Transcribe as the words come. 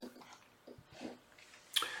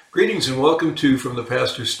Greetings and welcome to From the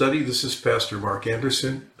Pastor's Study. This is Pastor Mark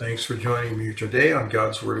Anderson. Thanks for joining me today on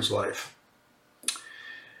God's Word is Life.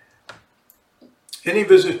 Any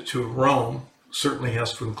visit to Rome certainly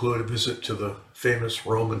has to include a visit to the famous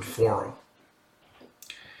Roman Forum.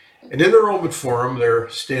 And in the Roman Forum there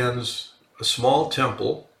stands a small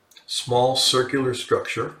temple, small circular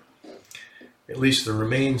structure, at least the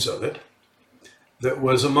remains of it, that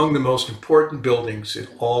was among the most important buildings in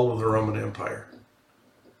all of the Roman Empire.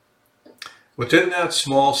 Within that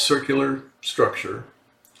small circular structure,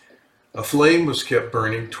 a flame was kept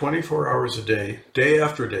burning 24 hours a day, day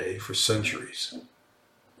after day, for centuries.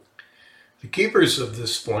 The keepers of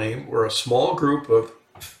this flame were a small group of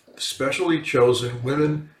specially chosen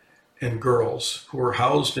women and girls who were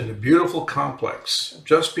housed in a beautiful complex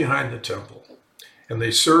just behind the temple, and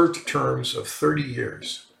they served terms of 30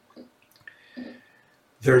 years.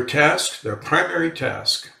 Their primary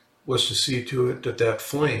task, was to see to it that that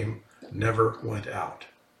flame never went out.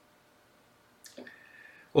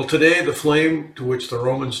 Well, today the flame to which the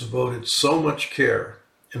Romans devoted so much care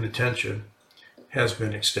and attention has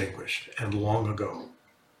been extinguished, and long ago.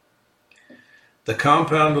 The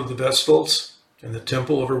compound of the Vestals and the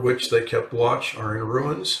temple over which they kept watch are in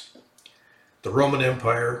ruins. The Roman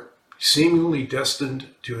Empire, seemingly destined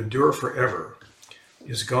to endure forever,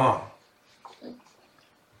 is gone.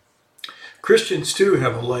 Christians too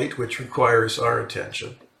have a light which requires our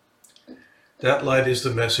attention. That light is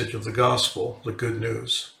the message of the gospel, the good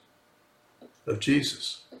news of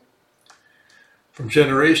Jesus. From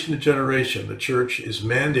generation to generation, the church is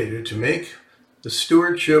mandated to make the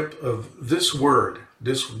stewardship of this word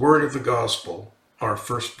of the gospel, our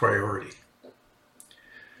first priority.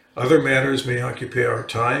 Other matters may occupy our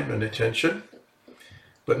time and attention,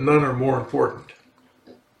 but none are more important.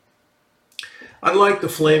 Unlike the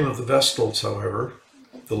flame of the Vestals, however,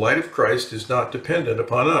 the light of Christ is not dependent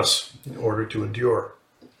upon us in order to endure.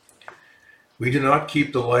 We do not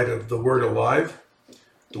keep the light of the Word alive.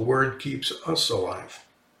 The Word keeps us alive.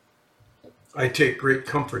 I take great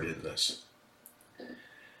comfort in this.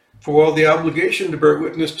 For while the obligation to bear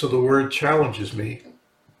witness to the Word challenges me,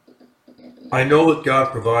 I know that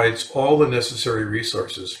God provides all the necessary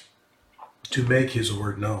resources to make His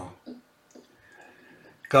Word known.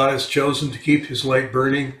 God has chosen to keep His light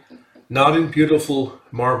burning, not in beautiful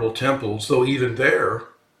marble temples, though even there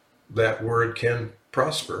that word can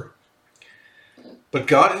prosper. But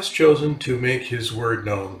God has chosen to make His word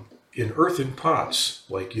known in earthen pots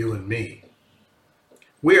like you and me.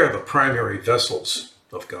 We are the primary vessels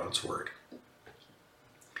of God's word.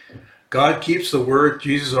 God keeps the word,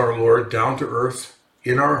 Jesus our Lord, down to earth,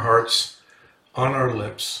 in our hearts, on our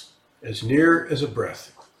lips, as near as a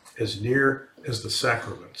breath, as near as the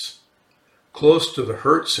sacraments, close to the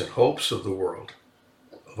hurts and hopes of the world,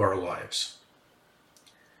 of our lives.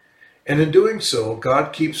 And in doing so,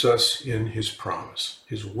 God keeps us in His promise,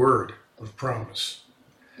 His word of promise.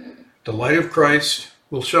 The light of Christ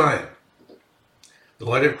will shine. The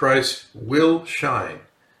light of Christ will shine,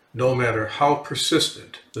 no matter how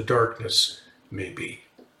persistent the darkness may be.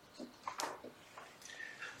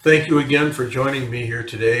 Thank you again for joining me here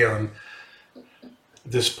today on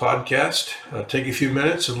this podcast. Take a few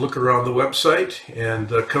minutes and look around the website, and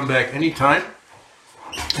come back anytime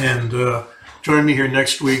and join me here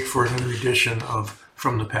next week for another edition of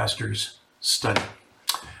From the Pastor's Study.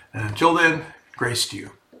 And until then, grace to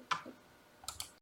you.